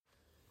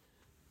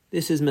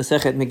This is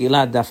Masechet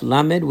Megillah Daf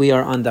Lamed. We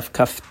are on Daf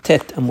Kaf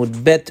Tet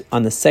Amud Bet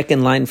on the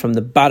second line from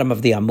the bottom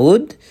of the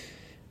Amud,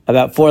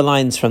 about 4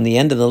 lines from the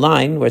end of the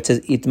line where it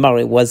says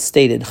Itmar. It was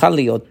stated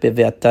Chaliot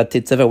Beveata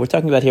Titzaveh. We're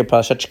talking about here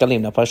Parashat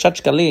Shkalim. Now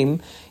Parashat Shkalim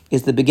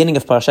is the beginning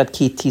of Parashat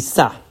Ki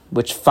Tisa,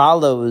 which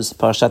follows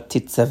Parashat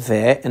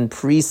Titzaveh and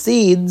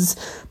precedes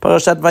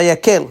Parashat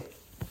Vayakel.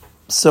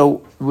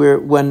 So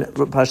when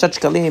Parashat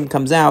Shkalim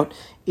comes out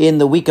in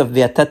the week of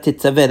Ve'atat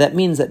Titzaveh, that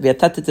means that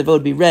Ve'atat Titzaveh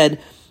would be read.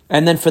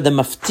 And then for the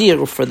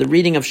maftir, for the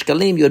reading of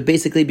Shkalim, you would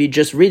basically be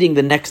just reading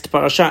the next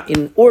parasha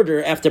in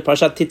order after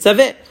Parashat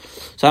Titzaveh.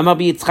 So Amar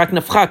bi Yitzchak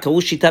Nafcha, Karu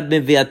Shita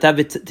beVe'ata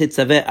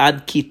Titzaveh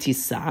ad Ki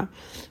Tisa,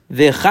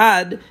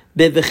 Ve'chad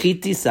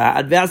beVechi Tisa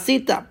ad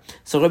Ve'asita.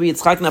 So Rabbi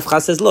Yitzchak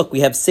Nafcha says, look, we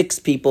have 6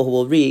 people who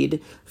will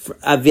read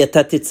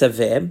Ve'ata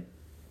Titzaveh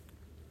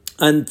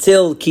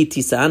until Ki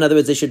Tisa. In other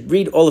words, they should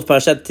read all of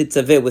Parashat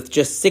Titzaveh with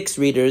just 6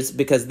 readers,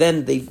 because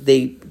then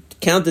they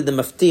counted the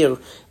maftir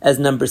as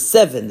number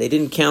 7. They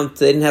didn't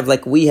have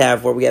like we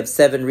have, where we have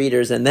 7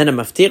 readers and then a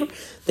maftir.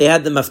 They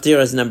had the maftir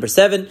as number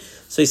 7.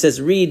 So he says,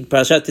 read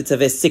Parashat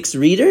Titzaveh 6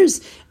 readers,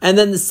 and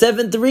then the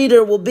 7th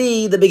reader will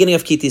be the beginning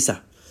of Ki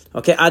Tisa.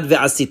 Okay, ad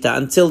ve'asita,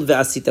 until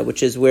ve'asita,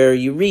 which is where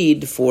you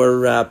read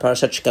for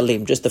Parashat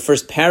Shkalim, just the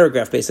first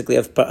paragraph basically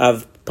of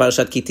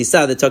Parashat Ki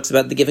Tisa that talks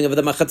about the giving of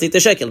the machatzit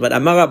shekel. But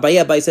Amar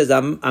Abaye says,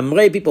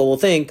 Amrei, people will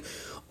think,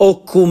 they'll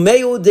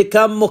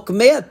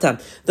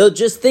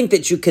just think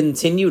that you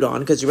continued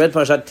on, because you read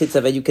Parashat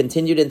Titzaveh, you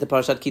continued into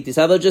Parashat Ki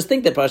Tisa. They'll just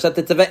think that Parashat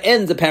Titzaveh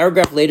ends a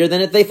paragraph later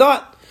than if they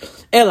thought.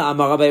 Ela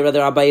Amar Abaye, rather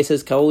Abaye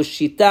says,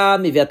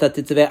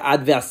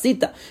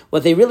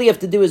 what they really have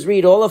to do is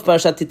read all of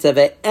Parashat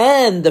Titzaveh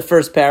and the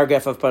first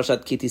paragraph of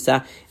Parashat Ki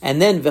Tisa, and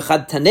then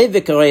V'chad Tanei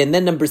V'karei, and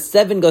then number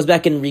 7 goes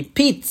back and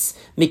repeats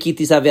Ki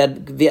Tisa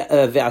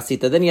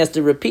Ve'asita. Then he has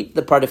to repeat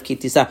the part of Ki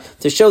Tisa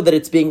to show that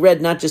it's being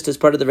read not just as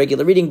part of the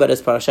regular reading, but as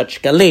Parashat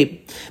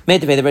Shkalim.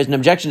 There is an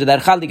objection to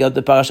that.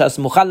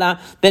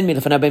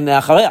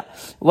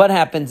 What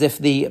happens if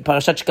the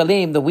Parashat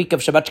Shkalim, the week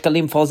of Shabbat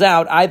Shkalim, falls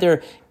out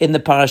either in the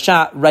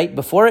parasha right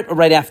before it or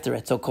right after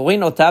it? So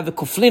korin ota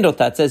v'kuflin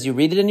ota. It says you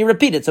read it and you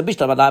repeat it. So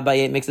bishlam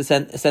Abaye, it makes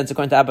sense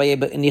according to Abaye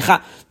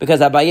nicha,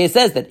 because Abaye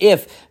says that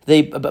if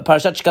the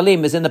Parashat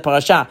Shkalim is in the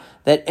parasha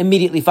that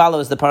immediately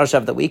follows the parasha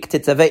of the week,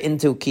 Titzaveh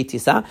into Ki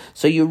Tisa,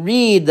 so you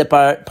read the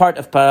part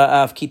of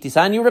Ki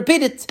Tisa and you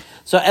repeat it.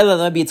 So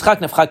Ela Rabbi Yitzchak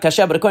Nafcha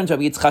kasha, but according to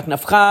Rabbi Yitzchak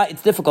Nafcha,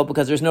 it's difficult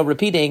because there's no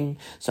repeating.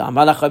 So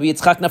Amalach Rabbi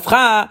Yitzchak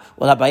Nafcha,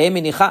 well Abaye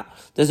minicha.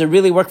 Does it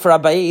really work for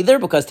Abaye either?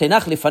 Because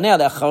Tenach lifanei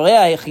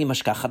le'acharei hechi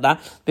mashkachada,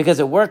 because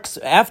it works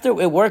after,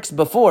 it works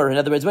before. In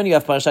other words, when you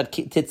have Parashat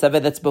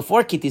Titzaveh that's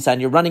before Ki Tisa and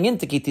you're running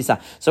into Ki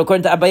Tisa, so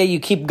according to Abaye, you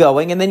keep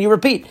going and then you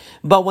repeat.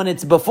 But when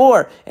it's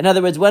before, in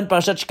other words, when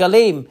Parashat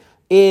Shkalim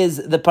is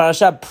the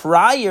parasha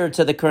prior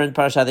to the current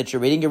parasha that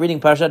you're reading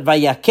Parashat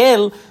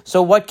Vayakel,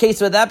 so what case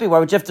would that be? Why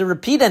would you have to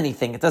repeat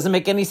anything? It doesn't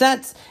make any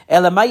sense.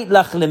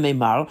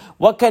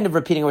 What kind of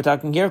repeating are we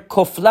talking here?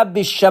 Kofla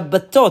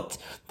b'shabbatot.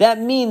 That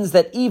means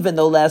that even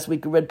though last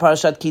week we read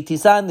Parashat Ki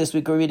Tisa and this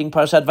week we're reading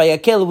Parashat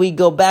Vayakel, we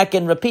go back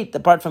and repeat the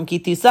part from Ki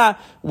Tisa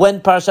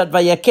when Parashat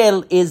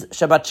Vayakel is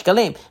Shabbat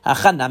Shkalim.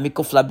 Hachanami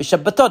kofla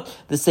b'shabbatot.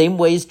 The same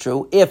way is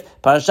true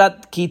if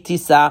Parashat Ki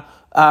Tisa,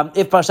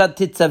 if Parashat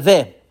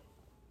Titzaveh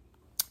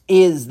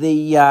is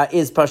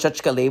Parashat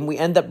Shkalim, we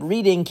end up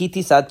reading Ki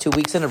Tisa 2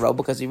 weeks in a row,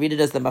 because we read it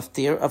as the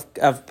maftir of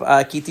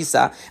Ki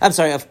Tisa, of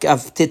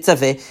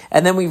Titzaveh,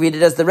 and then we read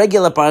it as the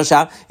regular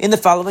parasha in the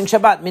following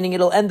Shabbat, meaning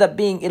it'll end up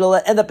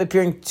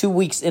appearing 2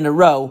 weeks in a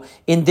row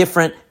in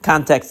different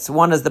contexts,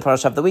 one as the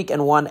parasha of the week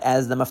and one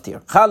as the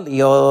maftir.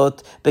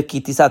 Chaliot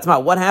beKi Tisa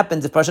atzma. What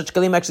happens if Parashat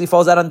Shkalim actually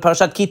falls out on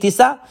Parashat Ki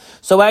Tisa?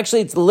 So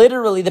actually it's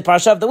literally the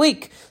parasha of the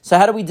week. So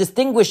how do we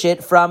distinguish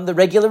it from the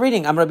regular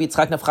reading? Amar Rabbi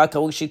Yitzchak Nafcha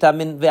karu shita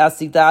min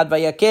ve'asita.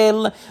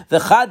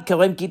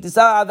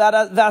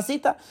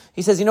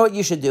 He says, you know what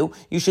you should do?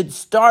 You should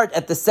start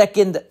at the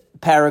second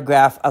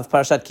paragraph of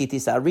Parashat Ki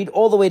Tisa, read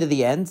all the way to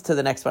the end, to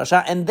the next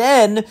parasha, and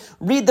then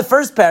read the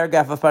first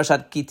paragraph of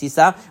Parashat Ki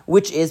Tisa,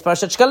 which is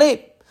Parashat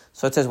Shkalim.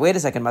 So it says, wait a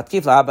second,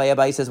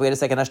 Abaye says, wait a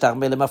second, they're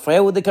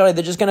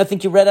just going to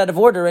think you read out of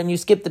order and you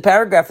skipped the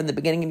paragraph in the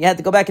beginning and you had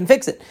to go back and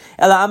fix it.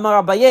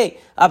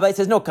 Abaye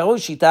says, no,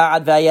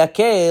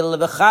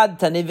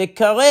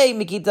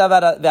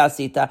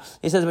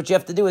 he says, what you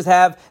have to do is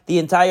have the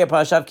entire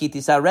parasha of Ki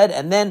Tisa read,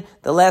 and then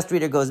the last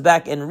reader goes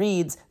back and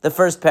reads the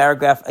first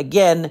paragraph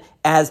again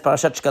as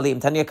Parashat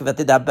Shkalim.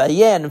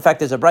 And in fact,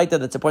 there's a writer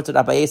that supports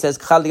what Abaye says,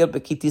 because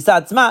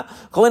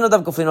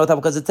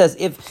it says,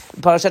 if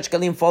Parashat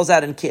Shkalim falls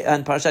out in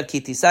Parashat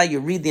Ki Tisa, you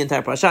read the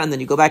entire parasha and then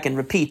you go back and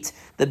repeat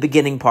the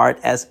beginning part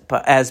as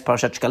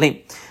Parashat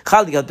Shkalim.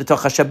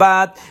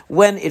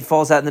 When it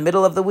falls out in the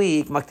middle of the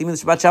week,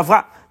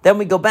 then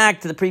we go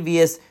back to the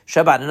previous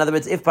Shabbat. In other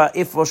words, if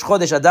Rosh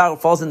Chodesh Adar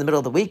falls in the middle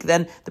of the week,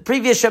 then the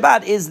previous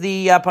Shabbat is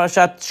the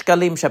Parashat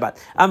Shkalim Shabbat.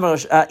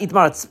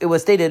 Itmar, it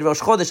was stated Rosh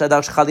Chodesh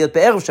Adar shechal liot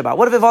be'erev Shabbat.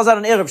 What if it falls out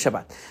on Erev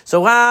Shabbat?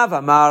 So Rav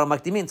Amar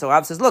Makdimin. So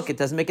Rav says, look, it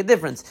doesn't make a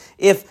difference.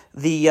 If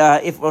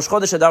Rosh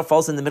Chodesh Adar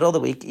falls in the middle of the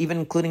week, even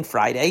including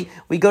Friday,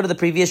 we go to the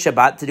previous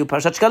Shabbat to do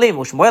Parashat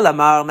Shkalim. Shmuel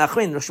Amar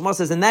Machrin. Shmuel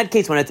says, in that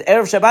case, when it's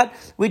Erev Shabbat,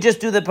 we just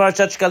do the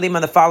Parashat Shkalim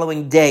on the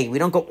following day. We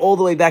don't go all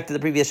the way back to the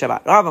previous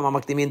Shabbat. Rav Amar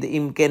Makdimin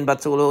im ken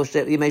batzulu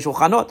yimei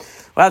shulchanot.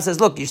 Rav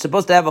says, look, you're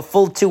supposed to have a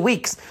full 2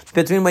 weeks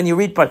between when you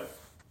read Parashat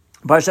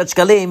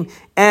Shkalim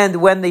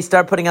and when they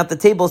start putting out the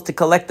tables to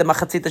collect the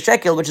machatzit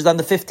shekel, which is on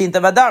the 15th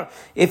of Adar.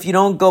 If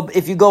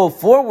you go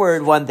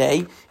forward one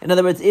day, in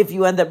other words, if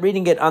you end up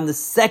reading it on the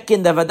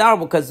 2nd of Adar,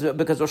 because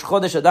Rosh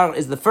Chodesh Adar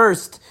is the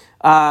first,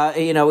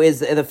 is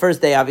the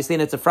first day, obviously,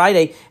 and it's a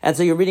Friday, and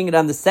so you're reading it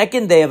on the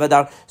 2nd day of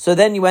Adar, so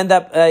then you end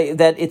up,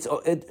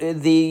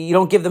 you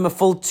don't give them a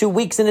full 2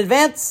 weeks in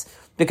advance,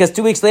 because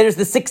 2 weeks later is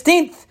the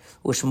 16th.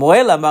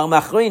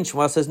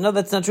 Shmuel says, no,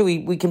 that's not true.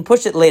 We can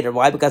push it later.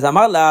 Why? Because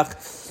Amar Lach,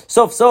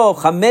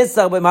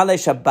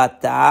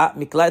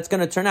 it's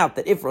going to turn out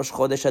that if Rosh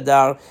Chodesh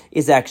Adar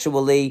is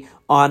actually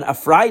on a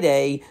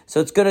Friday, so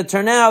it's going to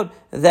turn out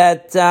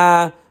that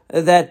the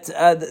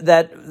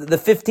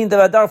 15th of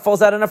Adar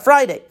falls out on a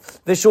Friday.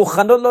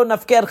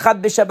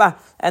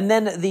 And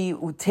then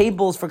the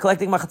tables for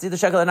collecting machatzit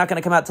shekel are not going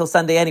to come out till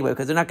Sunday anyway,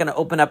 because they're not going to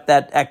open up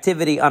that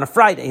activity on a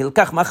Friday. So you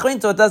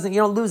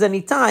don't lose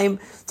any time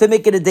to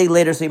make it a day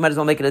later, so you might as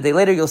well make it a day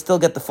later. You'll still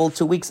get the full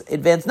 2 weeks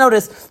advance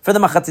notice for the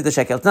machatzit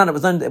shekel.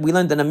 We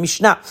learned in a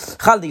Mishnah,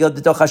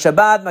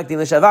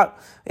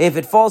 if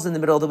it falls in the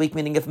middle of the week,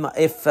 meaning if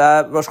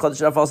Rosh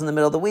Chodesh falls in the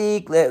middle of the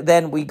week,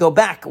 then we go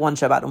back one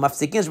Shabbat,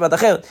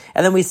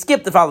 and then we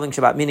skip the following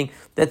Shabbat, meaning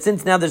that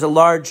since now there's a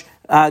large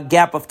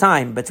gap of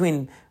time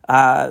between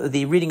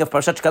the reading of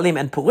Parashat Shkalim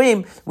and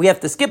Purim, we have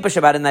to skip a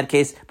Shabbat in that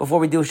case before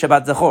we do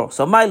Shabbat Zachor.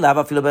 So my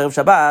lava filo be'erev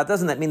Shabbat,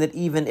 doesn't that mean that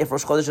even if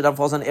Rosh Chodesh Adar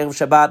falls on Erev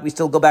Shabbat, we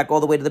still go back all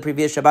the way to the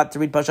previous Shabbat to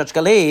read Parashat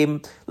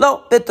Shkalim?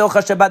 Lo,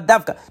 betocha Shabbat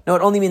davka. No,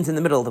 it only means in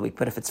the middle of the week.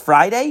 But if it's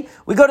Friday,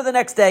 we go to the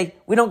next day.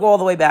 We don't go all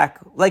the way back,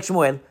 like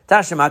Shmuel.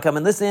 Tashema, come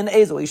and listen.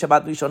 Ezoi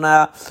Shabbat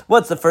Rishona.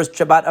 What's the first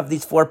Shabbat of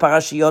these 4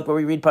 parashiot where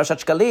we read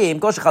Parashat Shkalim?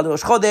 Go shechal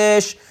Rosh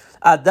Chodesh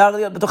Adar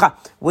liot betocha.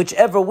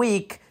 Whichever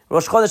week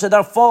Rosh Chodesh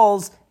Adar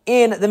falls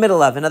in the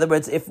middle of. In other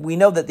words, if we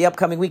know that the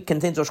upcoming week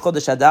contains Rosh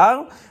Chodesh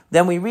Adar,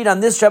 then we read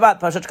on this Shabbat,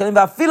 Parashat Shkalim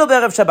va'afilo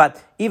be'erev Shabbat,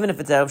 even if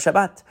it's Erev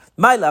Shabbat.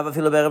 My love,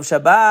 afilo be'erev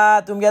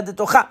Shabbat, yad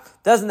tocha.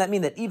 Doesn't that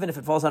mean that even if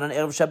it falls on an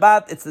Erev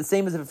Shabbat, it's the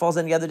same as if it falls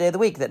on the other day of the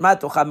week? That ma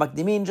tocha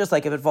makdimin, just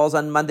like if it falls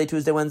on Monday,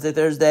 Tuesday, Wednesday,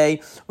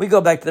 Thursday, we go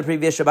back to the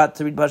previous Shabbat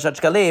to read Parashat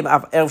Shkalim,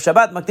 Erev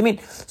Shabbat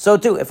makdimin. So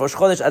too, if Rosh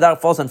Chodesh Adar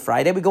falls on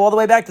Friday, we go all the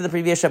way back to the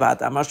previous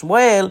Shabbat. Amar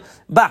Shmuel,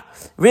 ba.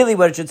 Really,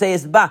 what it should say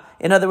is ba.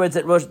 In other words,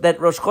 that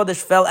Rosh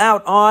Chodesh fell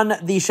out on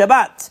the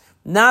Shabbat,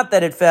 not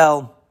that it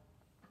fell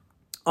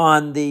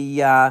on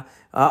the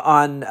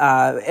on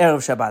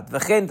Erev Shabbat.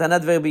 V'chein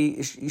tanad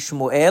Rabbi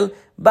Shmuel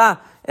ba,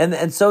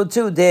 and so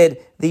too did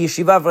the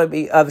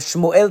yeshiva of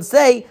Shmuel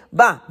say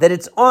ba, that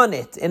it's on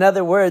it. In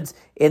other words,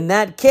 in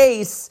that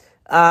case,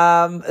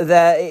 and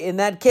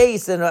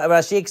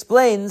Rashi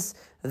explains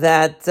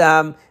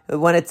that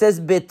when it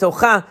says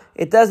betocha,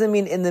 it doesn't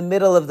mean in the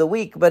middle of the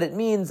week, but it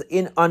means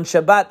on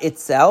Shabbat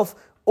itself,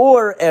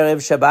 or Erev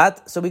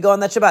Shabbat, so we go on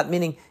that Shabbat,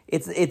 meaning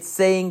it's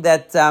saying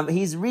that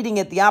he's reading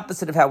it the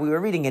opposite of how we were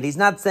reading it. He's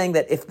not saying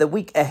that if the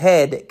week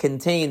ahead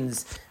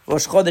contains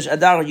Rosh Chodesh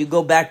Adar, you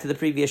go back to the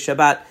previous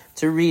Shabbat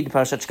to read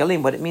Parashat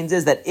Shkalim. What it means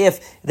is that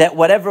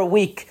whatever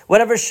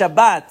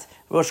Shabbat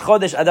Rosh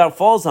Chodesh Adar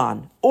falls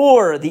on,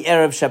 or the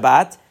Erev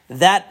Shabbat,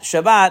 that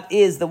Shabbat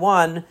is the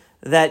one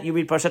that you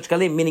read Parashat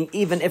Shkalim, meaning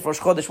even if Rosh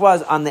Chodesh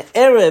was on the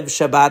Erev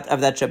Shabbat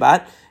of that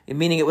Shabbat,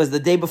 meaning it was the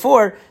day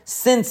before,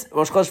 since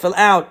Rosh Chodesh fell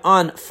out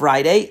on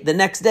Friday, the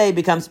next day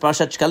becomes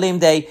Parashat Shkalim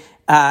day,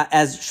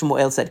 as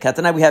Shmuel said.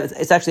 Katana,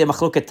 it's actually a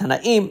machloket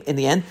Tanaim in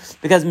the end,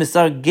 because it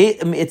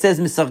says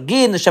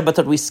Misargin, the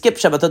Shabbatot, we skip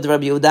Shabbatot to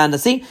Rabbi Yehuda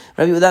Nasi.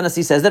 Rabbi Yehuda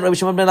Nasi says that. Rabbi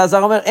Shimon ben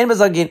Elazar Omer, en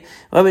Misargin.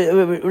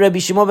 Rabbi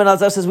Shimon ben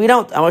Elazar says we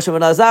don't. Amar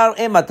Shimon ben Elazar,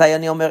 en Matay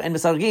ani Omer, en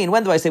Misargin.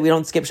 When do I say we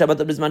don't skip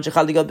Shabbatot b'zman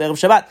shechal liot b'erev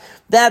Shabbat?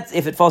 That's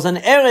if it falls on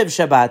Erev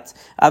Shabbat.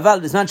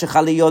 Aval b'zman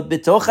shechal liot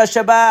b'tocha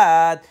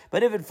Shabbat.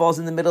 But if it falls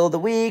in the middle of the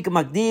week,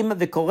 Magdim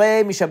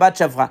v'koreh mishabat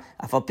shavra.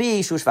 Afal pi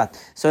shushvat.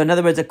 So in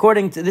other words,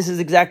 according to, this is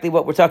exactly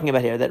what we're talking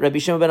about here, that Rabbi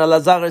Shimon ben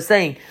Elazar is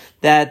saying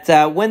that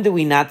when do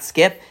we not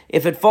skip?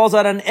 If it falls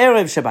out on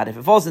Erev Shabbat, if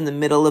it falls in the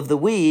middle of the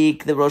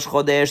week, the Rosh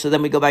Chodesh, so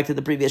then we go back to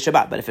the previous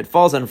Shabbat. But if it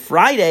falls on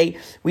Friday,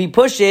 we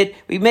push it,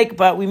 we make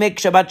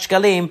Shabbat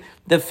Shkalim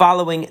the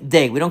following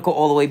day. We don't go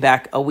all the way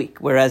back a week.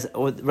 Whereas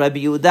Rabbi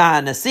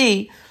Yehuda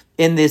Nasi,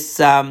 in this,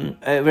 Rabbi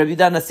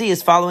Yehuda Nasi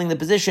is following the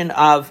position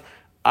of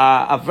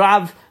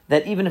Rav,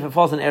 that even if it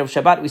falls on Erev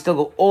Shabbat, we still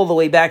go all the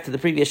way back to the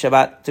previous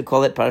Shabbat to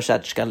call it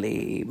Parashat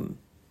Shkalim.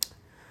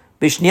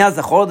 B'Shnia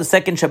Zachor, the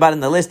second Shabbat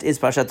in the list is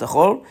Parashat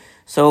Zachor.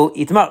 So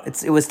Itmar,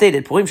 it was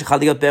stated Purim shechal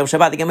liot be'erev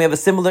Shabbat. Again, we have a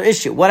similar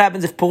issue. What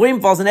happens if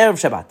Purim falls in erev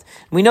Shabbat?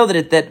 We know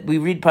that we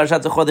read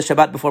Parashat Zachor the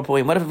Shabbat before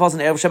Purim. What if it falls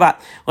in erev Shabbat?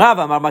 Rav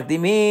Amar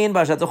Makdimin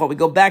Parashat Zachor. We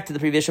go back to the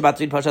previous Shabbat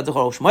to read Parashat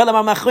Zachor. Shmuel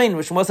Amar Machrin.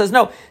 Shmuel says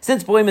no.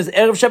 Since Purim is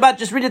erev Shabbat,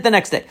 just read it the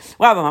next day.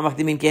 Rav Amar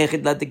Makdimin ki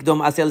echid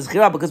latikdom asya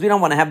l'zchira, because we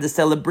don't want to have the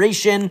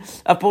celebration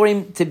of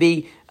Purim to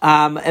be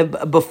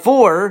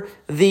before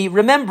the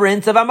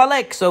remembrance of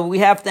Amalek. So we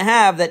have to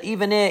have that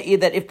even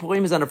if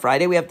Purim is on a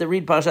Friday, we have to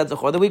read Parashat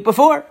Zachor the week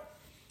before.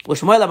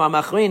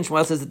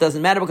 Shmuel says it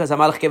doesn't matter because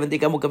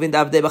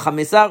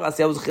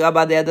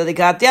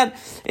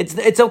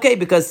it's okay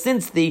because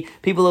since the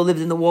people who lived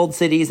in the walled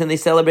cities and they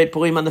celebrate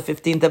Purim on the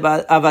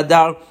 15th of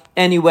Adar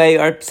anyway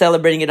are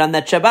celebrating it on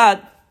that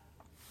Shabbat,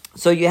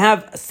 so you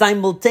have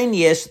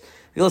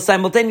you'll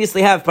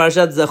simultaneously have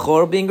Parashat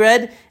Zachor being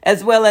read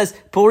as well as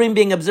Purim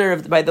being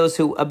observed by those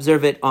who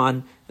observe it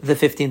on the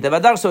 15th of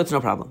Adar, so it's no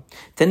problem.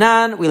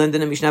 Tanan, we learned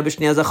in the Mishnah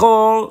B'Shnia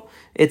Zachor.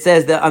 It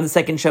says that on the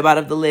second Shabbat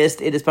of the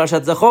list, it is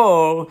Parashat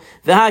Zachor.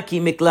 V'haki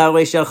mikla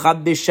Rosh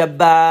Hashanah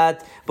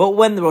b'Shabbat. But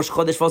when the Rosh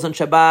Chodesh falls on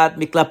Shabbat,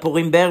 mikla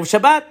Purim b'erev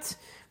Shabbat.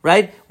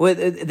 Right?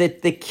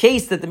 The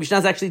case that the Mishnah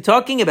is actually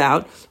talking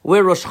about,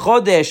 where Rosh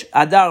Chodesh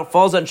Adar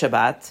falls on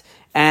Shabbat,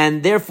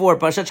 and therefore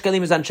Parashat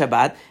Shkalim is on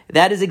Shabbat,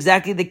 that is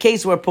exactly the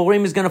case where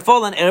Purim is going to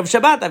fall on Erev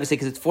Shabbat, obviously,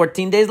 because it's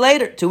 14 days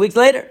later, 2 weeks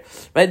later.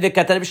 Right?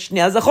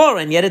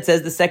 And yet it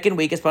says the second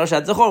week is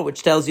Parashat Zachor,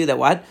 which tells you that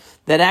what?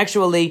 That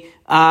actually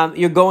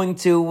you're going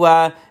to,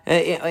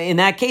 in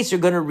that case,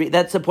 you're going to read,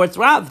 that supports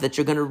Rav, that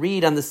you're going to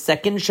read on the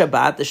second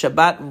Shabbat, the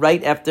Shabbat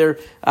right after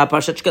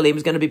Parashat Shkalim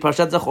is going to be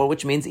Parashat Zachor,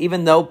 which means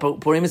even though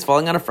Purim is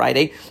falling on a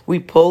Friday, we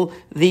pull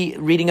the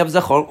reading of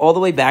Zachor all the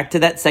way back to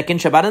that second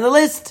Shabbat on the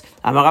list.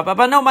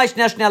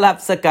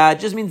 It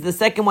just means the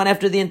second one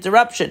after the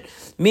interruption.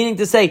 Meaning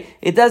to say,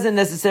 it doesn't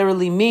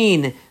necessarily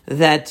mean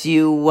that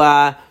you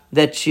read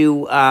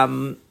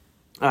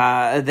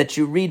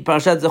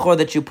Parashat Zachor,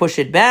 that you push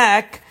it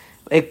back.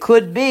 It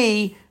could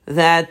be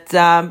that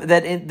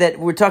that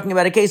we're talking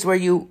about a case where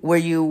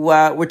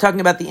we're talking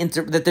about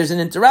that there's an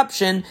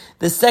interruption.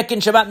 The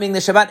second Shabbat, meaning the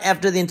Shabbat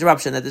after the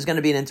interruption, that there's going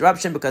to be an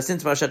interruption because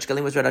since Parashat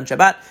Shkalim was read on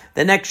Shabbat,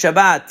 the next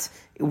Shabbat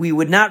we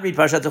would not read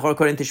Parashat Zachor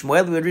according to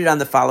Shmuel. We would read on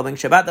the following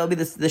Shabbat. That will be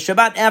the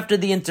Shabbat after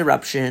the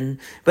interruption.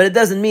 But it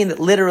doesn't mean that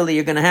literally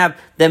you're going to have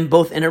them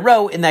both in a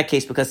row in that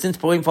case, because since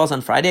Purim falls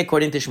on Friday,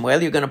 according to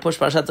Shmuel, you're going to push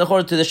Parashat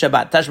Zachor to the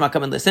Shabbat. Tashma,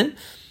 come and listen.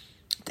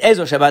 What is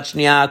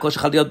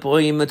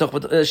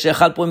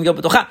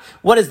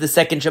the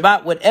second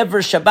Shabbat? Whatever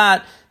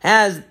Shabbat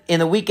has in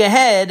the week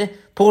ahead,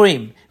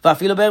 Purim.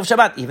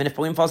 Even if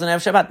Purim falls on Erev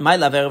Shabbat, my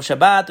love Erev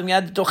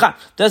Shabbat,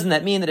 doesn't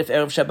that mean that if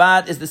Erev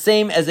Shabbat is the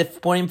same as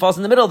if Purim falls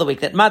in the middle of the week,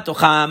 that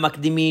matocha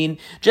makdimin,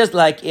 just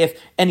like if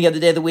any other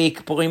day of the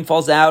week Purim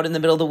falls out in the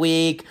middle of the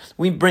week,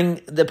 we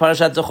bring the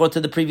Parashat Zachor to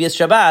the previous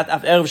Shabbat,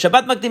 Erev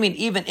Shabbat makdimin,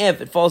 even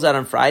if it falls out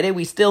on Friday,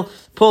 we still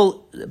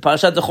pull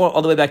Parashat Zachor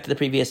all the way back to the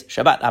previous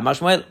Shabbat. Amar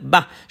Shmuel,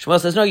 ba. Shmuel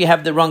says, no, you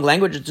have the wrong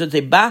language, it should say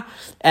ba,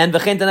 and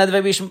v'chein tanad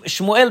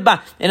Shmuel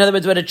ba. In other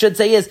words, what it should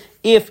say is,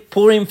 if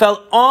Purim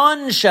fell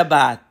on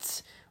Shabbat,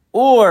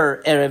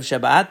 or Erev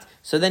Shabbat,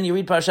 so then you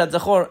read Parashat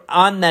Zachor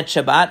on that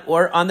Shabbat,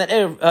 or on that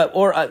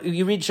Erev,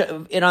 you read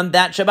it on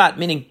that Shabbat,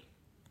 meaning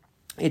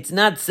it's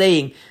not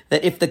saying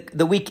that if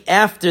the week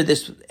after the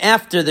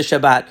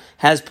Shabbat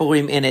has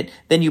Purim in it,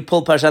 then you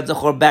pull Parashat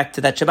Zachor back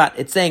to that Shabbat.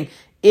 It's saying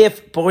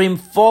if Purim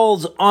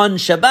falls on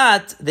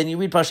Shabbat, then you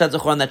read Parashat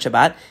Zachor on that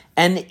Shabbat.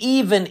 And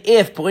even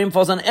if Purim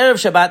falls on Erev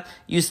Shabbat,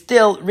 you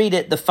still read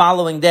it the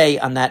following day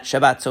on that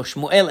Shabbat. So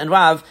Shmuel and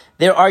Rav,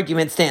 their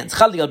argument stands.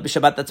 What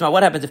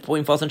happens if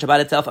Purim falls on Shabbat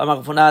itself?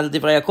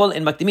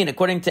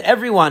 According to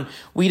everyone,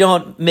 we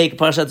don't make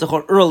Parashat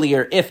Zachor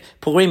earlier if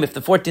the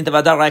 14th of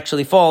Adar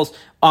actually falls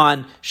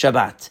on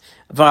Shabbat.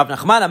 Rav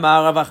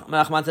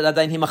Nachman said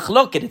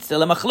it's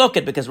still a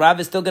machloket because Rav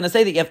is still going to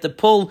say that you have to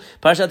pull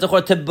Parashat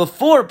Zachor to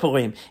before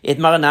Purim.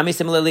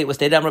 Similarly, it was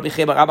stated Rabbi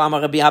Cheba,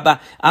 Rabbi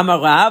Abba,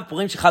 Amar Rav,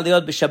 Purim shechal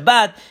liot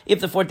b'Shabbat. If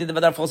the 14th of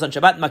Adar falls on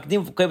Shabbat,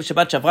 makdim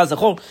Shabbat shavra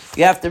Zachor.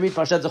 You have to read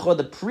Parashat Zachor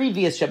the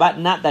previous Shabbat,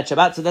 not that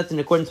Shabbat. So that's in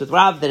accordance with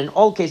Rav. That in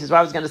all cases,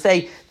 Rav is going to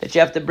say that you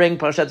have to bring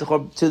Parashat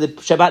Zachor to the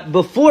Shabbat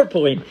before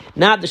Purim,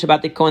 not the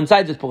Shabbat that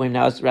coincides with Purim.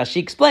 Now, as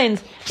Rashi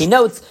explains, he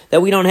notes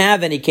that we don't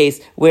have any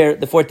case where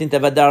the 14th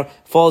of Adar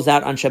falls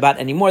out on Shabbat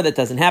anymore. That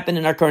doesn't happen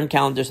in our current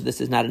calendar, so this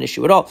is not an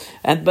issue at all.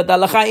 But the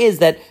halacha is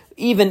that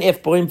even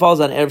if Purim falls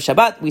on Erev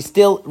Shabbat, we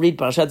still read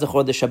Parashat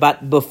Zachor the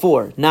Shabbat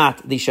before,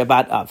 not the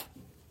Shabbat of.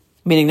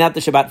 Meaning not the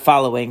Shabbat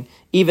following,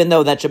 even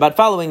though that Shabbat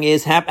following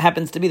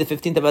happens to be the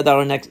 15th of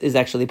Adar next is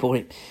actually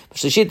Purim.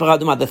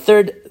 The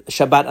third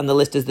Shabbat on the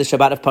list is the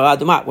Shabbat of Parah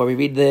Adumah, where we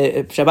read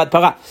the Shabbat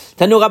Parah.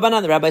 Tanu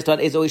Rabbanan, the rabbis taught,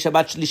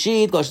 Shabbat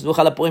Shlishit,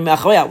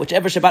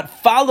 whichever Shabbat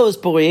follows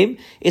Purim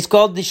is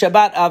called the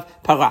Shabbat of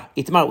Parah.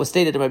 Itmar was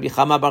stated in Rabbi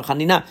Chama Bar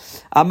Chanina,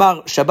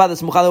 Amar Shabbat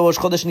Esmucha Rosh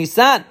Chodesh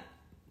Nisan.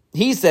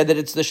 he said that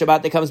it's the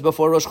Shabbat that comes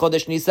before Rosh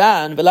Chodesh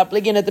Nisan.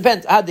 It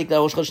depends.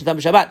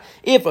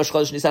 If Rosh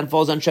Chodesh Nisan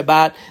falls on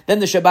Shabbat, then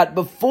the Shabbat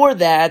before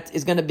that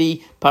is going to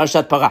be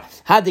Parashat Parah.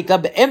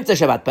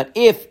 But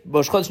if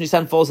Rosh Chodesh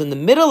Nisan falls in the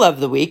middle of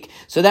the week,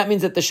 so that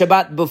means that the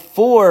Shabbat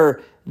before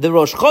the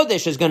Rosh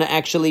Chodesh is going to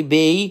actually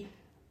be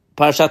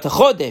Parashat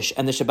Chodesh,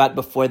 and the Shabbat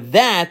before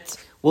that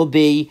will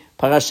be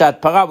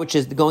Parashat Parah, which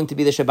is going to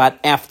be the Shabbat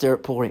after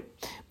Purim.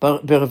 The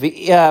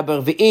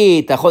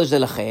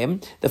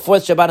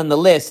fourth Shabbat on the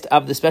list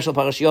of the special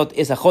parashiot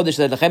is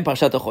HaChodesh Lechem,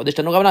 Parashat HaChodesh.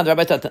 Tanu Rabbanan, the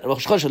Rabbi said,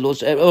 Rosh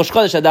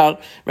Chodesh Adar,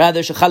 rather,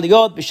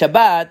 Shechaliot,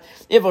 B'Shabbat,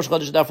 if Rosh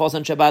Chodesh Adar falls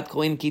on Shabbat,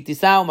 Koin Ki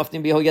Tisa,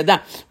 Umaftim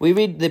B'Yehoyada. We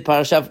read the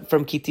parasha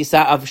from Ki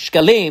Tisa of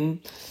Shkalim,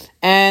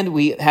 and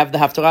we have the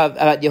Haftarah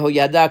about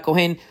Yehoyada,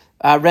 Kohen,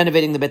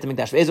 renovating the Beit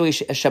HaMikdash.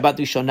 Shabbat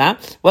Rishona.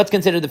 What's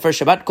considered the first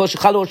Shabbat?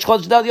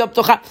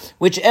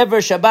 Whichever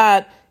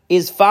Shabbat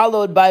is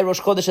followed by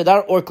Rosh Chodesh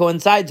Adar or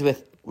coincides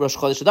with Rosh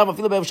Chodesh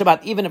Adar.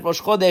 Even if Rosh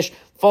Chodesh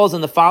falls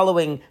on the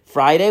following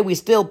Friday, we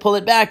still pull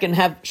it back and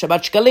have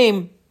Shabbat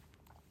Shkalim,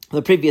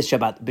 the previous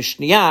Shabbat.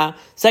 B'Shniya,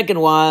 second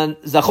one,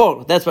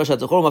 Zachor. That's Parashat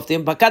Zachor,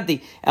 Maftim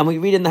Pakati. And we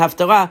read in the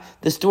Haftarah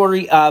the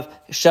story of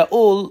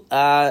Shaul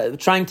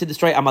trying to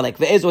destroy Amalek.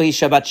 Ve'ezo hi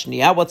Shabbat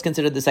Shniya. What's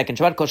considered the second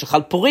Shabbat? Kol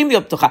shechal Purim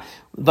yom Ptucha.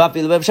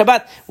 V'afil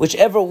Shabbat.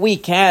 Whichever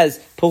week has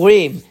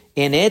Purim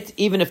in it,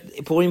 even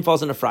if Purim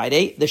falls on a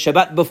Friday, the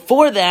Shabbat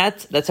before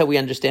that, that's how we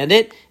understand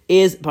it,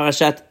 is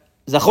Parashat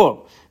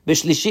Zachor.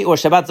 B'shlishi, or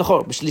Shabbat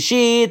Zachor.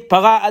 B'shlishit,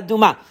 Para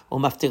Aduma.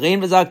 U'maftirin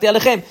v'zakti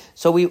alechem.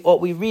 So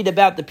we read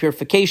about the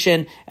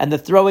purification and the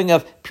throwing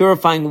of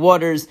purifying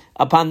waters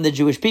upon the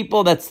Jewish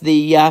people. That's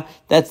the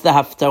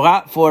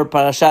Haftarah for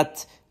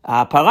Parashat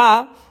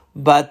Para.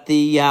 But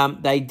the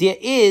idea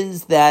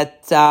is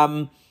that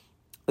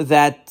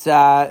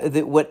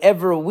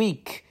whatever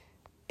week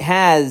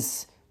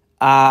has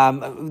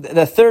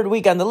the third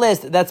week on the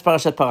list, that's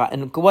Parashat Parah.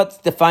 And what's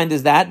defined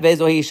as that?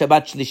 Ve'zohi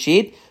Shabbat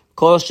Shlishit,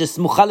 Kol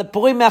shesmucha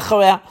lePurim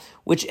me'achorea.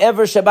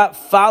 Whichever Shabbat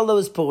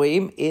follows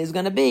Purim is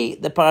going to be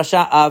the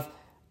parasha of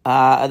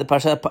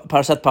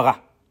Parashat Parah.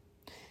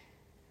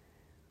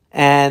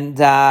 And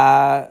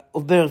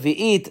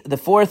Ubervi'it, the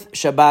fourth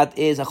Shabbat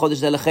is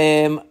HaChodesh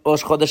Lechem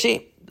Rosh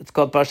Chodeshim. It's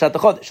called Parashat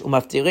HaChodesh.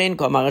 Umaftirin,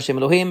 Kol Amar Hashem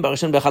Elohim,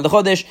 Barashim B'Echad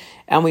HaChodesh.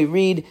 And we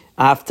read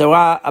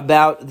Haftarah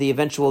about the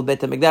eventual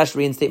Beit HaMikdash,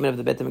 reinstatement of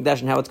the Beit HaMikdash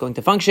and how it's going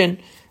to function.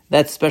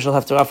 That's special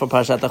Haftarah for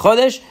Parashat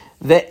HaChodesh.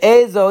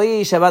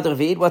 Ve'ezoi Shabbat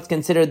Revi'it, what's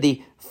considered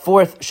the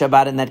fourth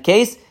Shabbat in that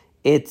case.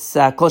 It's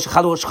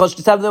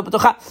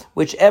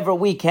whichever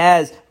week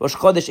has Rosh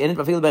Chodesh in it,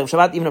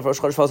 even if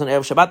Rosh Chodesh falls on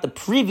Erev Shabbat, the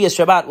previous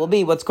Shabbat will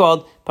be what's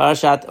called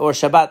Parashat or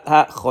Shabbat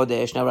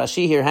HaChodesh. Now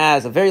Rashi here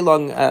has a very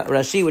long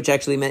Rashi, which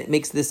actually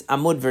makes this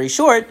Amud very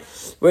short,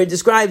 where it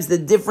describes the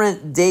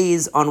different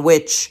days on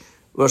which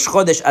Rosh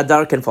Chodesh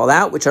Adar can fall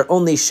out, which are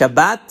only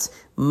Shabbat,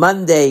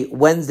 Monday,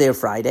 Wednesday, or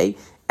Friday,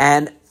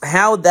 and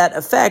how that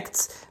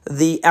affects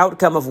the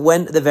outcome of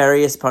when the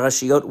various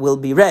parashiot will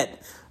be read.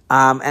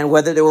 And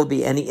whether there will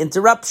be any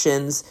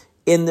interruptions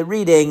in the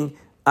reading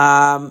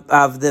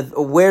of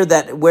where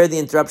the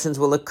interruptions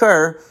will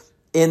occur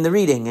in the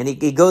reading, and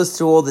he goes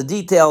through all the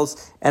details.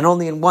 And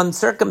only in one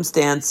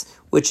circumstance,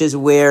 which is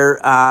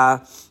where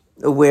the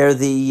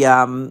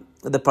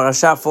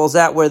parasha falls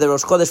out, where the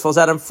Rosh Chodesh falls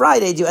out on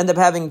Friday, do you end up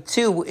having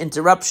two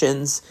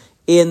interruptions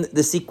in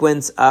the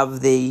sequence of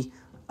the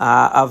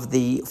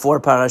four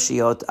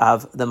parashiot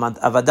of the month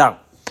of Adar.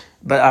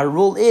 But our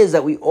rule is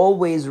that we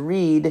always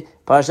read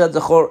Parashat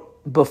Zachor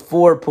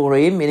before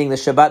Purim, meaning the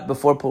Shabbat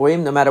before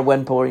Purim, no matter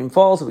when Purim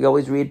falls. We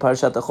always read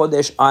Parashat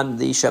HaChodesh on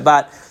the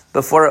Shabbat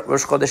before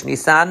Rosh Chodesh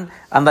Nisan,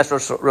 unless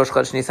Rosh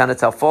Chodesh Nisan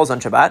itself falls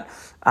on Shabbat.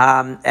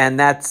 And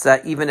that's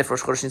even if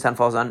Rosh Chodesh Nisan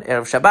falls on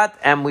Erev Shabbat.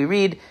 And we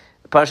read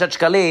Parashat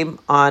Shkalim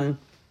on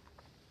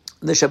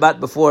the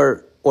Shabbat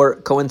before, or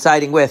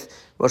coinciding with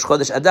Rosh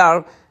Chodesh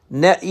Adar.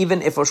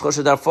 Even if Rosh Chodesh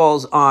Adar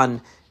falls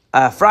on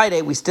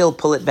Friday, we still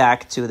pull it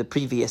back to the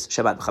previous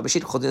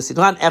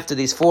Shabbat. After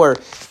these four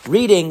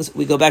readings,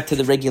 we go back to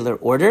the regular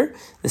order.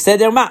 The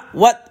Seder Ma.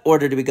 What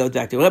order do we go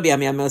back to? Rabbi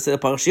Ami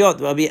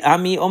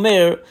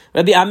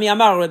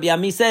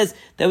says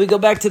that we go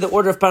back to the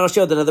order of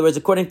parashiot. In other words,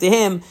 according to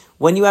him,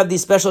 when you have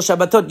these special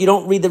Shabbatot, you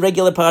don't read the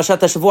regular Parashat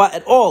HaShavua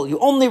at all. You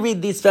only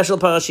read these special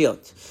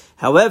parashiot.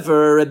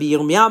 However, Rabbi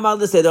Yirmiyah Amar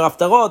the Seder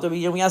Haftarot. Rabbi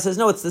Yirmiyah says,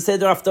 no, it's the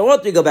Seder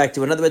Haftarot we go back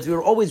to. In other words, we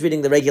were always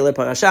reading the regular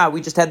parasha. We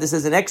just had this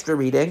as an extra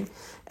reading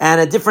and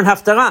a different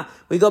Haftarah.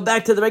 We go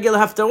back to the regular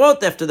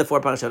Haftarot after the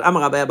four parashot.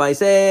 Amar Rabbi Abai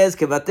says,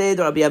 Kevated,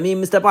 Rabbi Ami,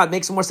 Mr. It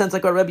makes more sense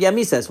like what Rabbi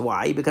Ami says.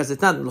 Why? Because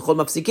it's not L'chol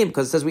Mafsikim,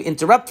 because it says we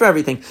interrupt for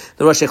everything.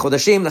 The Rosh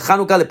Chodeshim,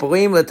 L'Chanukah,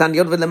 L'Purim,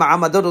 L'Tanyot,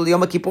 L'Ma'amadot,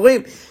 L'Yom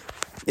HaKippurim.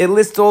 It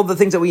lists all the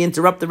things that we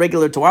interrupt the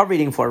regular Torah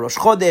reading for. Rosh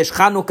Chodesh,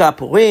 Chanukah,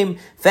 Purim,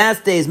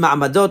 fast days,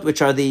 Ma'amadot, which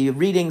are the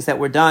readings that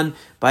were done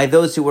by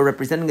those who were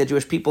representing the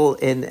Jewish people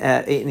in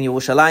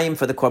Yerushalayim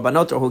for the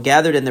Korbanot, or who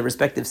gathered in their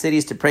respective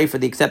cities to pray for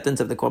the acceptance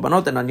of the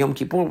Korbanot. And on Yom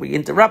Kippur, we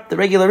interrupt the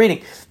regular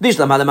reading. It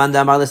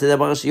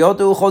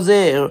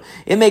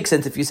makes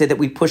sense if you say that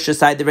we push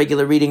aside the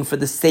regular reading for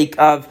the sake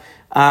of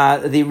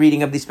the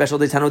reading of the special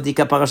days,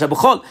 Hanodika Parasha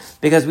B'chol,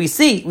 because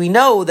we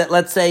know that,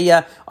 let's say,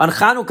 on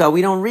Chanukah,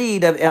 we don't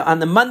read, on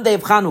the Monday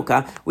of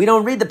Chanukah, we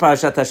don't read the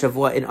Parashat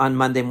HaShavua on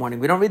Monday morning.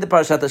 We don't read the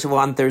Parashat HaShavua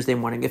on Thursday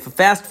morning. If a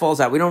fast falls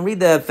out, we don't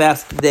read the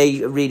fast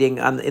day reading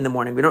in the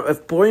morning.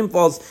 If Purim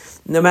falls,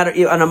 no matter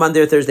on a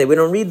Monday or Thursday, we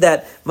don't read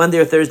that Monday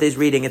or Thursday's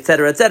reading,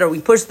 etc., etc. We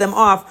push them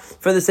off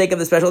for the sake of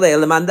the special day.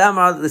 But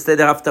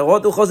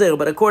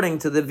according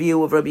to the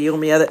view of Rabbi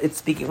Yirmiyah, it's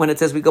speaking, when it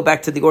says we go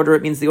back to the order,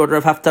 it means the order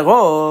of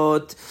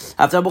Haftarot.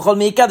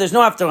 There's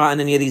no Haftarah on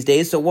any of these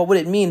days, so what would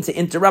it mean to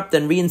interrupt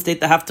and reinstate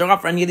the Haftarah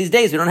for any of these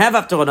days? We don't have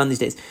Haftarah on these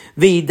days.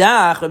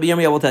 V'idach, Rabbi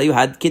Yirmiyah will tell you,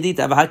 Had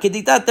Kedita, V'Had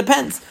Kedita, it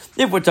depends.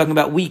 If we're talking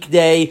about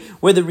weekday,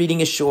 where the reading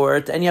is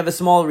short, and you have a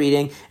small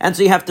reading, and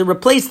so you have to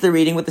replace the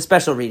reading with the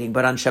special reading,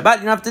 but on Shabbat,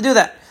 you don't have to do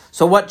that.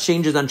 So what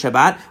changes on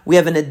Shabbat? We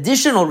have an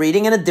additional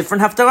reading and a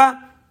different Haftarah.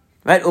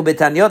 Right?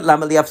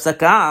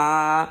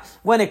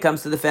 When it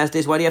comes to the fast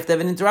days, why do you have to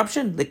have an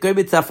interruption?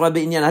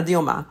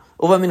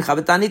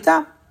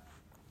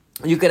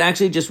 You could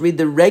actually just read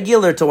the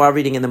regular Torah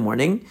reading in the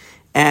morning,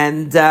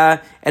 and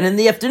in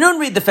the afternoon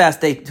read the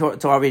fast day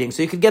Torah reading.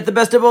 So you could get the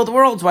best of both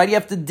worlds. Why do you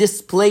have to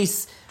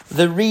displace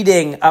the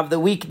reading of the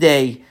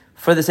weekday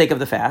for the sake of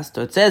the fast?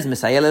 So it says, we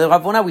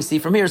see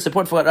from here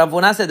support for what Rav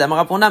Huna said,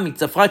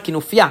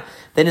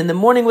 that in the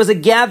morning was a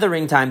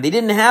gathering time. They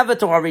didn't have a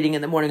Torah reading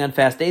in the morning on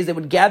fast days. They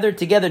would gather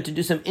together to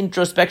do some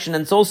introspection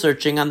and soul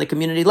searching on the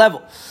community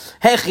level.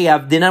 What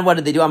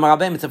did they do?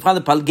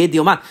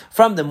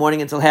 From the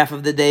morning until half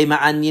of the day,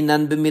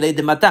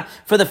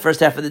 for the first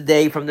half of the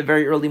day, from the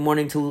very early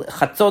morning till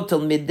chatzot, till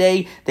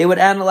midday, they would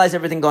analyze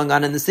everything going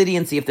on in the city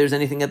and see if there's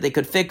anything that they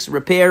could fix,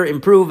 repair,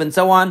 improve, and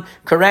so on,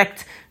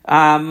 correct.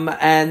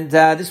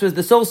 This was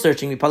the soul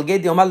searching. For the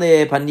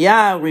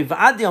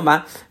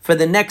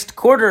next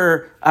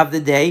quarter of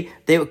the day,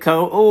 they would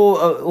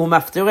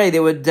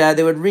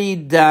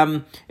read.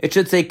 It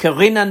should say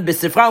Karinan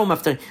b'Sifra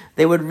u'Maftarei.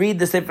 They would read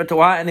the Sefer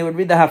Torah and they would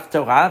read the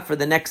Haftarah for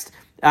the next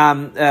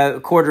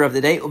quarter of the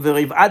day, and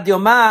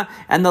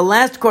the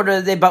last quarter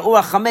of the day,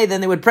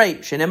 then they would pray.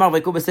 This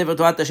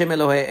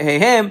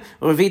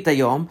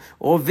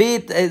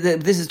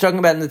is talking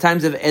about in the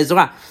times of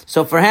Ezra.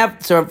 So for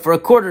a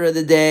quarter of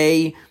the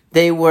day,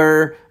 they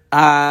were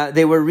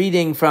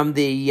reading from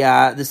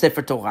the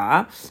Sefer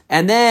Torah,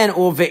 and then and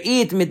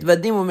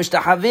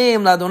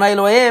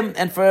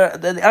for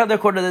the other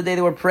quarter of the day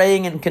they were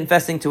praying and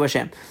confessing to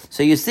Hashem.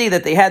 So you see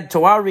that they had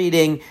Torah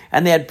reading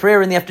and they had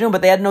prayer in the afternoon,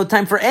 but they had no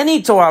time for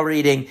any Torah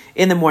reading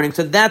in the morning.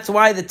 So that's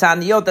why the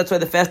Taniyot, that's why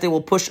the fast day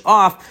will push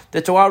off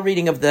the Torah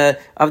reading of the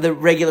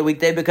regular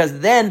weekday, because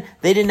then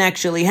they didn't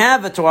actually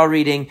have a Torah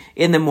reading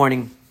in the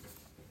morning.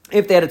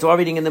 If they had a Torah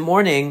reading in the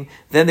morning,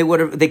 then they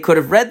could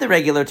have read the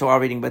regular Torah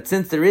reading. But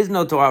since there is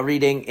no Torah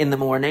reading in the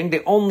morning,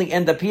 they only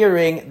end up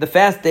hearing the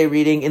fast day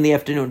reading in the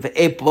afternoon.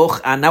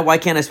 And now why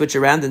can't I switch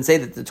around and say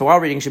that the Torah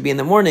reading should be in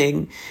the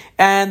morning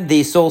and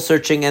the soul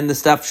searching and other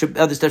stuff should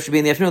be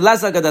in the afternoon?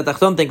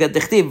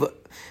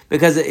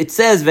 Because it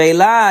says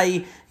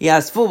Ve'elai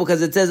Yasfu,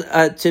 because it says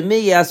to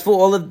me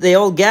Yasfu, they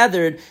all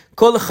gathered.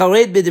 Kol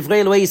chared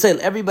b'divrei Elokei Yisrael.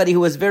 Everybody who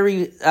was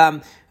very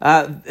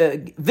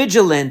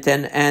vigilant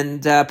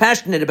and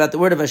passionate about the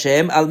word of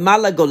Hashem, al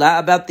malagola,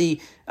 about the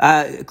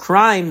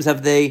crimes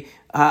of the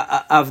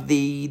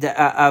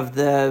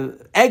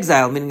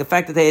exile, meaning the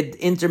fact that they had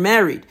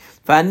intermarried.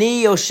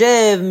 V'ani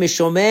yoshev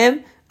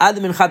mishomem ad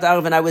minchat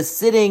ha'arev, and I was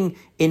sitting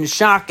in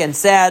shock and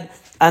sad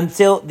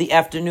until the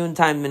afternoon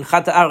time,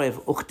 minchat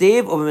ha'arev.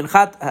 Uchtiv or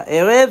minchat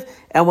ha'arev,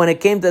 and when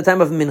it came to the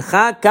time of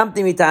mincha,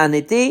 kamti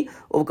mita'aneti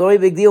uvkori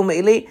bigdi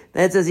u'meili,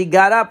 then it says he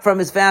got up from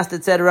his fast,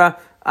 etc.,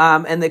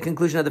 and the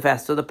conclusion of the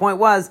fast. So the point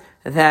was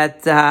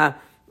that,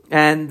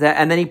 and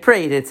then he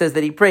prayed. It says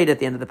that he prayed at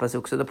the end of the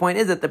pasuk. So the point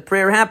is that the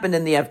prayer happened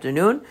in the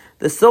afternoon.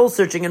 The soul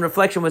searching and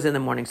reflection was in the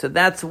morning. So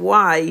that's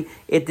why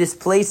it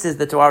displaces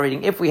the Torah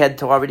reading. If we had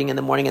Torah reading in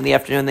the morning and the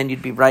afternoon, then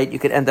you'd be right. You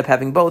could end up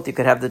having both. You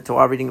could have the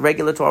Torah reading,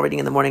 regular Torah reading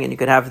in the morning, and you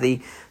could have the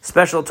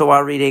special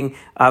Torah reading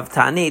of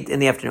Ta'anit in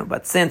the afternoon.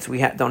 But since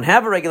we don't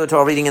have a regular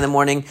Torah reading in the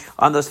morning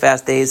on those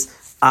fast days,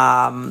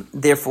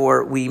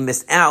 therefore we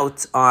miss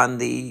out on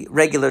the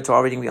regular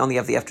Torah reading. We only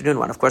have the afternoon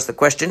one. Of course, the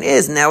question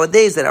is,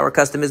 nowadays that our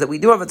custom is that we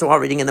do have a Torah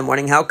reading in the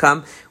morning, how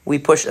come we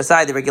push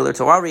aside the regular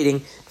Torah reading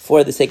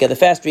for the sake of the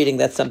fast reading?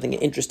 That's something, an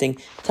interesting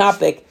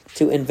topic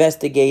to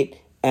investigate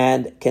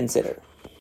and consider.